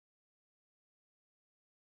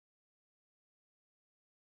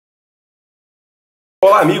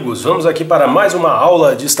Olá amigos, vamos aqui para mais uma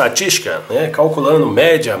aula de estatística, né? Calculando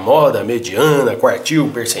média, moda, mediana, quartil,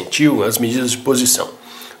 percentil, as medidas de posição,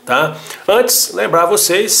 tá? Antes, lembrar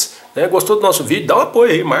vocês, né, gostou do nosso vídeo, dá um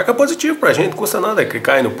apoio aí, marca positivo pra gente, não custa nada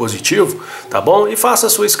clicar aí no positivo, tá bom? E faça a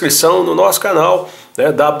sua inscrição no nosso canal,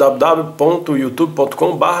 né,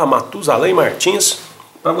 www.youtube.com/Matusalém-Martins,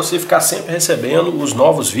 para você ficar sempre recebendo os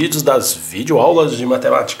novos vídeos das videoaulas de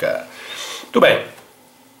matemática. Muito bem.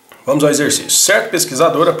 Vamos ao exercício. Certo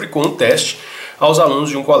pesquisador aplicou um teste aos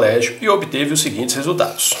alunos de um colégio e obteve os seguintes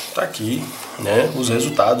resultados. Está aqui, né, os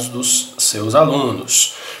resultados dos seus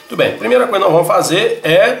alunos. Muito bem, a primeira coisa que nós vamos fazer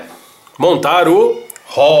é montar o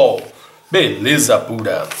rol. Beleza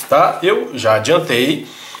pura, tá? Eu já adiantei,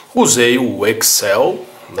 usei o Excel,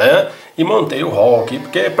 né, e montei o rol aqui,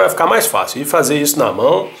 porque é para ficar mais fácil. E fazer isso na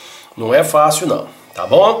mão não é fácil não, tá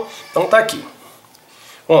bom? Então tá aqui.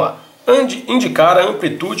 Vamos lá. Indicar a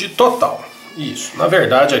amplitude total. Isso, na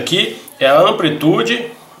verdade aqui é a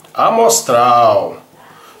amplitude amostral.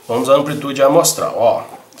 Vamos à amplitude amostral. Ó,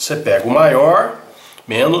 você pega o maior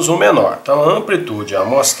menos o menor. Então a amplitude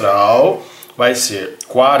amostral vai ser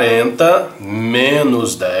 40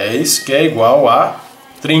 menos 10, que é igual a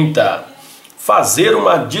 30. Fazer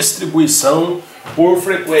uma distribuição por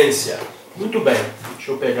frequência. Muito bem,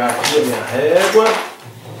 deixa eu pegar aqui a minha régua.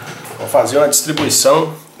 Vou fazer uma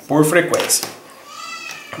distribuição por frequência.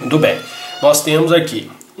 Muito bem. Nós temos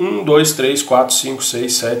aqui 1, 2, 3, 4, 5,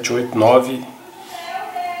 6, 7, 8, 9.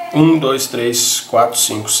 1, 2, 3, 4,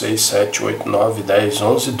 5, 6, 7, 8, 9, 10,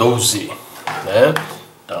 11, 12. Né?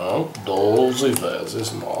 Então, 12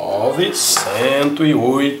 vezes 9,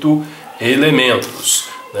 108 elementos.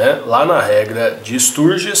 Né? Lá na regra de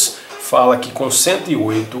Sturges, fala que com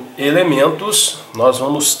 108 elementos, nós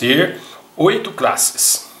vamos ter 8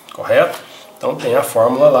 classes. Correto? Então tem a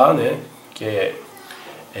fórmula lá, né, que é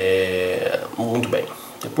muito bem.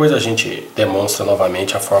 Depois a gente demonstra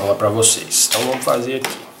novamente a fórmula para vocês. Então vamos fazer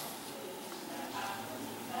aqui.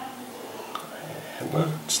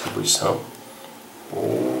 Distribuição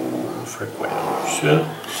por frequência.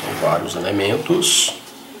 São vários elementos.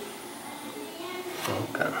 Então,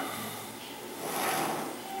 cara.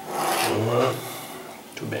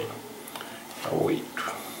 Muito bem. A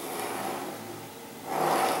 8.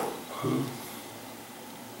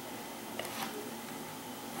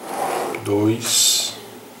 2,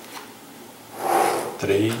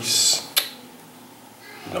 3,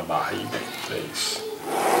 na barriga, 3,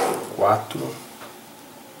 4,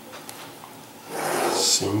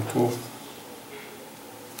 5,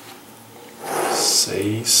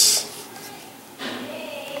 6,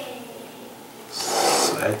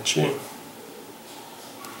 7,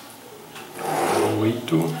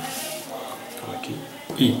 8, aqui,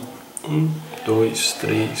 e 1, 2,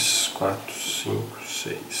 3, 4, 5,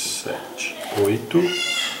 6, 7, 8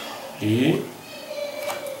 e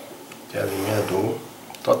a linha do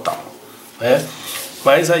total, né?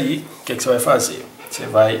 Mas aí, o que você vai fazer? Você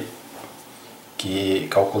vai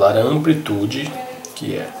calcular a amplitude,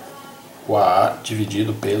 que é o AA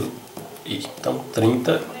dividido pelo I. Então,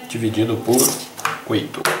 30 dividido por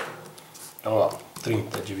 8. Então, ó,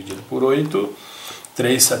 30 dividido por 8,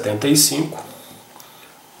 3,75.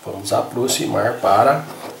 Vamos aproximar para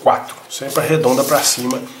 4. Sempre arredonda para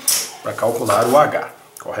cima para calcular o H,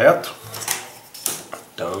 correto?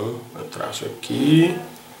 Então, eu traço aqui.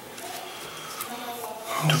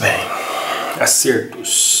 Muito bem.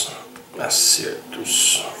 Acertos.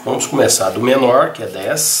 Acertos. Vamos começar do menor, que é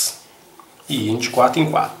 10, e ir de 4 em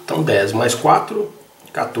 4. Então, 10 mais 4,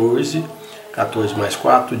 14. 14 mais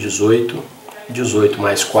 4, 18. 18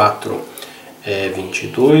 mais 4 é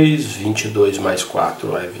 22. 22 mais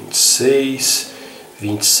 4 é 26.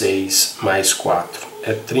 26 mais 4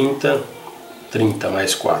 é 30, 30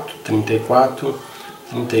 mais 4, 34,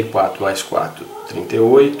 34 mais 4,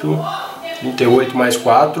 38, 38 mais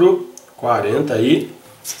 4,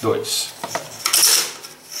 42.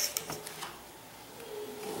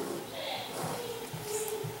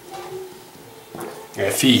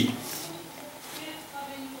 FI.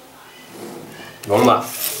 Vamos lá.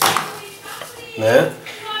 Né?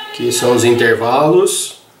 Aqui são os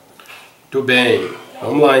intervalos. Muito bem.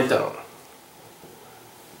 Vamos lá então.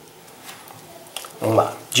 Vamos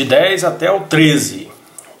lá. De 10 até o 13.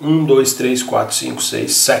 1, 2, 3, 4, 5,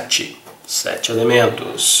 6, 7. 7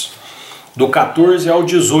 elementos. Do 14 ao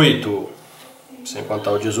 18. Sem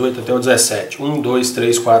contar o 18 até o 17. 1, 2,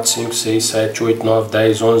 3, 4, 5, 6, 7, 8, 9,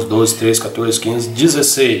 10, 11, 12, 13, 14, 15,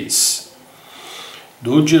 16.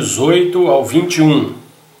 Do 18 ao 21.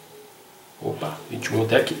 Opa, 21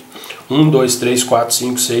 até aqui. 1, 2, 3, 4,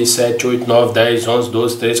 5, 6, 7, 8, 9, 10, 11,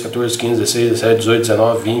 12, 13, 14, 15, 16, 17, 18,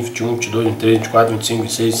 19, 20, 21, 22, 23, 24, 25,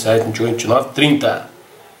 26, 27, 28, 29, 30.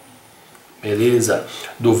 Beleza?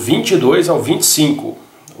 Do 22 ao 25.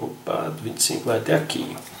 Opa, do 25 vai até aqui.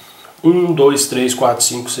 1, 2, 3, 4,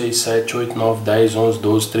 5, 6, 7, 8, 9, 10, 11,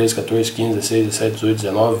 12, 13, 14, 15, 16, 17, 18,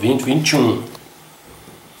 19, 20, 21.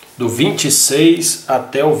 Do 26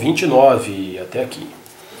 até o 29, até aqui.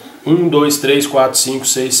 1, 2, 3, 4, 5,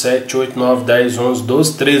 6, 7, 8, 9, 10, 11,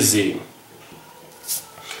 12, 13.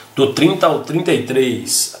 Do 30 ao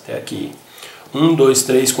 33, até aqui. 1, 2,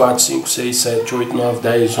 3, 4, 5, 6, 7, 8, 9,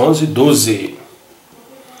 10, 11, 12.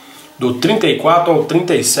 Do 34 ao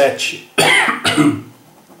 37,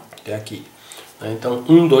 até aqui. Então,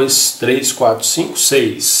 1, 2, 3, 4, 5,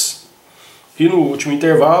 6. E no último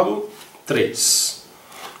intervalo, 3.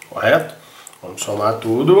 Correto? Vamos somar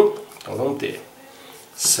tudo. Então, vamos ter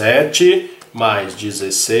 7 mais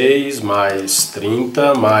 16, mais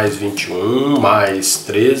 30, mais 21, mais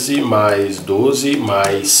 13, mais 12,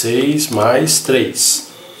 mais 6, mais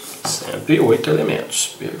 3. Sempre 8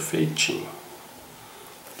 elementos. Perfeitinho.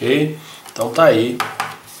 Ok? Então tá aí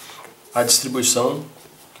a distribuição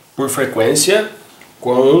por frequência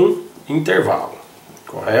com intervalo.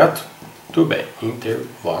 Correto? Tudo bem.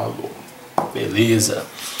 Intervalo. Beleza.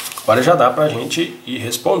 Agora já dá pra gente ir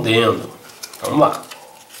respondendo. Vamos lá.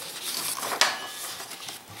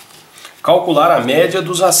 Calcular a média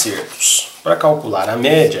dos acertos. Para calcular a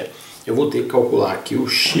média, eu vou ter que calcular aqui o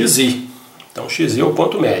XI. Então, XI é o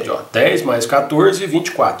ponto médio. Ó. 10 mais 14,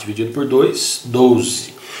 24. Dividido por 2,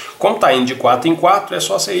 12. Como está indo de 4 em 4, é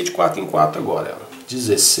só sair de 4 em 4 agora. Ó.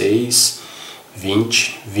 16,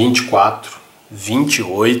 20, 24,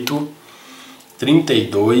 28,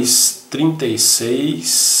 32,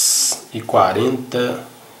 36 e 40.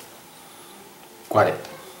 40.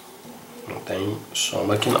 Não tem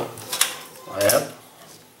soma aqui não. Correto?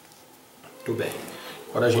 Tudo bem.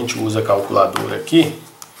 Agora a gente usa a calculadora aqui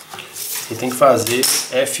e tem que fazer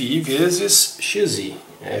FI vezes XI.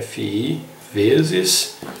 FI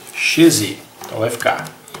vezes XI. Então vai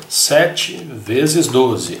ficar 7 vezes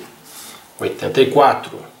 12,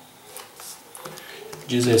 84.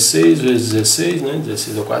 16 vezes 16, né?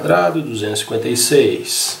 16 ao quadrado,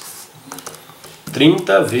 256.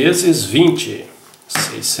 30 vezes 20,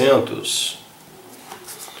 600.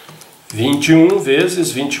 21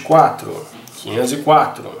 vezes 24,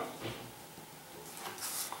 504.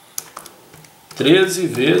 13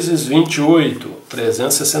 vezes 28,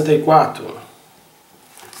 364.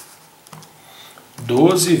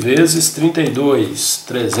 12 vezes 32,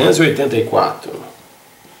 384.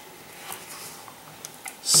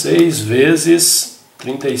 6 vezes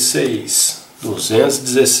 36,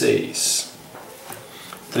 216.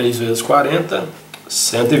 3 vezes 40,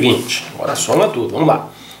 120. Agora soma tudo, vamos lá.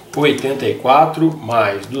 84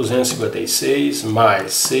 mais 256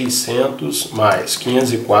 mais 600 mais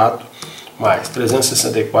 504 mais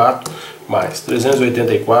 364 mais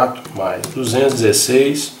 384 mais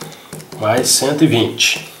 216 mais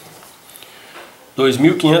 120.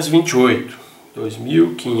 2.528.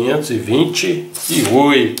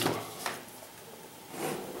 2.528.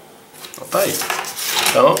 Então tá aí.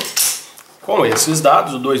 Então, com esses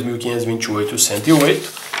dados, o 2.528 e o 108,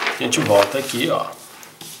 a gente volta aqui, ó.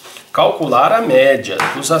 Calcular a média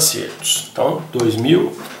dos acertos. Então, 2.000.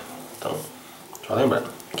 Então, só lembrando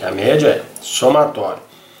que a média é somatório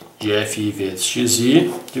de FI vezes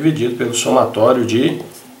XI dividido pelo somatório de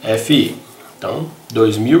FI. Então,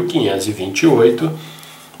 2.528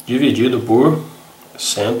 dividido por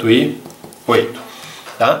 108.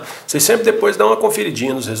 Tá? Vocês sempre depois dão uma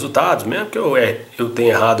conferidinha nos resultados, mesmo que eu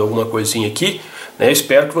tenha errado alguma coisinha aqui, né? Eu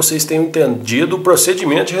espero que vocês tenham entendido o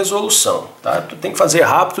procedimento de resolução. Tá? Tem que fazer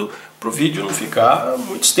rápido para o vídeo não ficar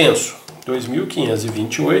muito extenso.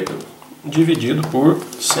 2.528 dividido por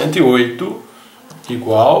 108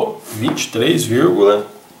 igual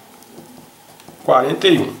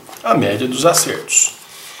 23,41. A média dos acertos.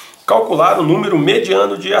 Calcular o número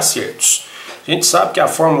mediano de acertos. A gente sabe que a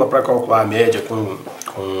fórmula para calcular a média com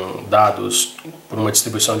dados por uma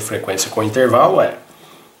distribuição de frequência com intervalo é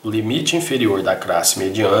o limite inferior da classe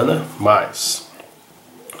mediana mais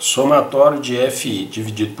somatório de FI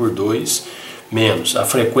dividido por 2 menos a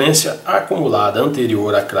frequência acumulada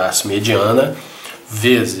anterior à classe mediana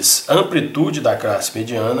vezes amplitude da classe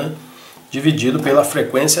mediana dividido pela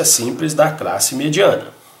frequência simples da classe mediana.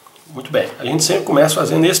 Muito bem, a gente sempre começa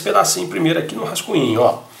fazendo esse pedacinho primeiro aqui no rascunho,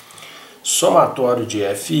 ó. Somatório de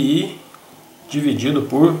FI dividido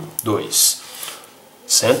por 2.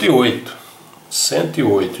 108.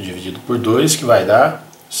 108 dividido por 2, que vai dar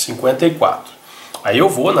 54. Aí eu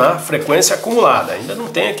vou na frequência acumulada. Ainda não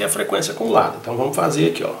tem aqui a frequência acumulada. Então vamos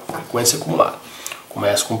fazer aqui, ó, frequência acumulada.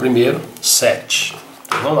 Começa com o primeiro, 7.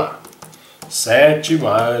 Então vamos lá. 7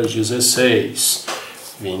 mais 16,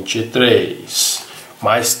 23,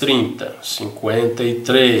 mais 30,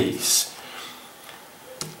 53,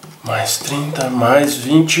 mais 30, mais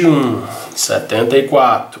 21,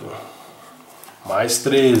 74, mais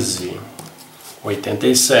 13,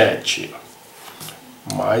 87,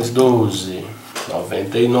 mais 12,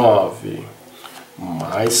 99,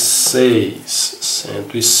 mais 6,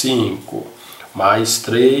 105, mais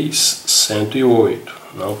 3, 108.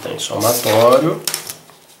 Não tem somatório.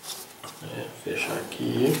 Fechar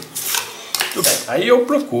aqui. Tudo bem. Aí eu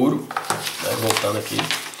procuro, né, voltando aqui,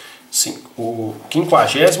 sim, o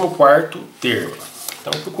 54º termo.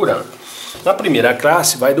 Então, procurando. Na primeira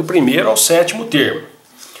classe, vai do primeiro ao 7º termo.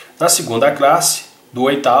 Na segunda classe, do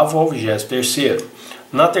 8º ao 23º.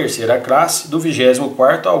 Na terceira classe, do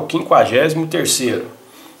 24º ao 53º.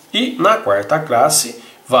 E na quarta classe,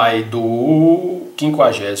 vai do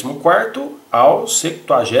 54º ao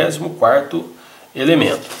 74º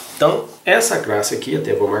elemento. Então, essa classe aqui,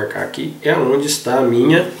 até vou marcar aqui, é onde está a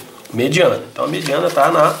minha mediana. Então, a mediana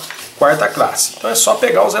está na quarta classe. Então, é só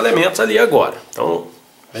pegar os elementos ali agora. Então,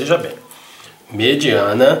 veja bem.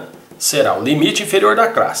 Mediana será o limite inferior da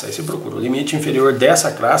classe. Aí você procura. O limite inferior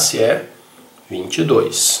dessa classe é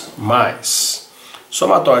 22. Mais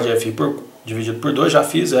somatório de f dividido por 2, já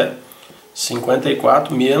fiz, é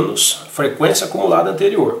 54 menos frequência acumulada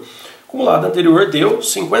anterior. Acumulada anterior deu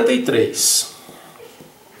 53.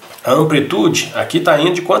 A amplitude aqui está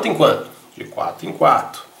indo de quanto em quanto? De 4 em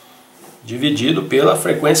 4. Dividido pela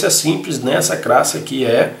frequência simples nessa classe aqui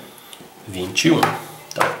é 21.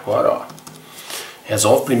 Então agora, ó,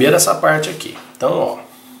 resolve primeiro essa parte aqui. Então, ó,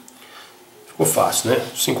 ficou fácil, né?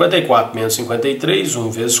 54 menos 53,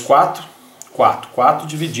 1 vezes 4, 4. 4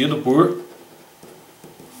 dividido por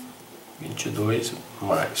 22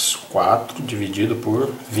 mais 4 dividido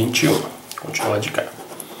por 21. Continua de cá.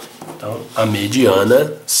 Então, a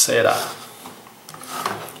mediana será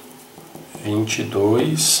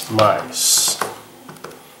 22 mais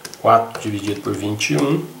 4 dividido por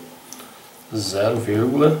 21,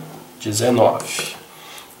 0,19.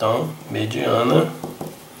 Então, mediana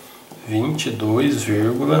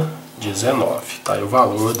 22,19. Tá aí o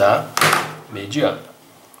valor da mediana.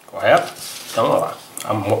 Correto? Então, olha lá.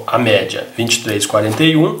 A média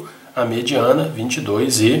 23,41, a mediana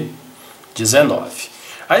 22,19.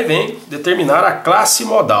 Aí vem determinar a classe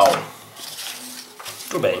modal.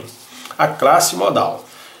 Muito bem. A classe modal.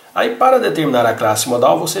 Aí para determinar a classe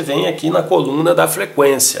modal, você vem aqui na coluna da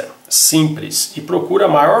frequência simples e procura a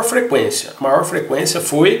maior frequência. A maior frequência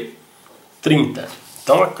foi 30.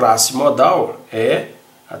 Então a classe modal é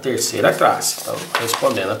a terceira classe. Então,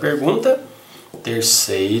 respondendo a pergunta,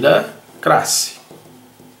 terceira classe.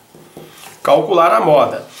 Calcular a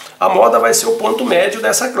moda. A moda vai ser o ponto médio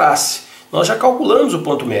dessa classe. Nós já calculamos o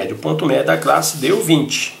ponto médio. O ponto médio da classe deu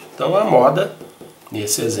 20. Então a moda,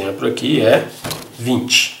 nesse exemplo aqui, é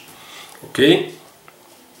 20. Ok?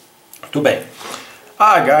 Muito bem.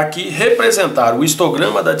 A H aqui, representar o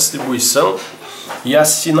histograma da distribuição e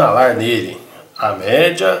assinalar nele a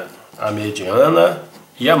média, a mediana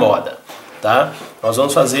e a moda. Tá? Nós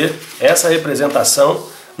vamos fazer essa representação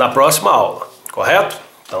na próxima aula. Correto?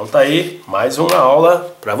 Então tá aí mais uma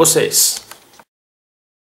aula para vocês.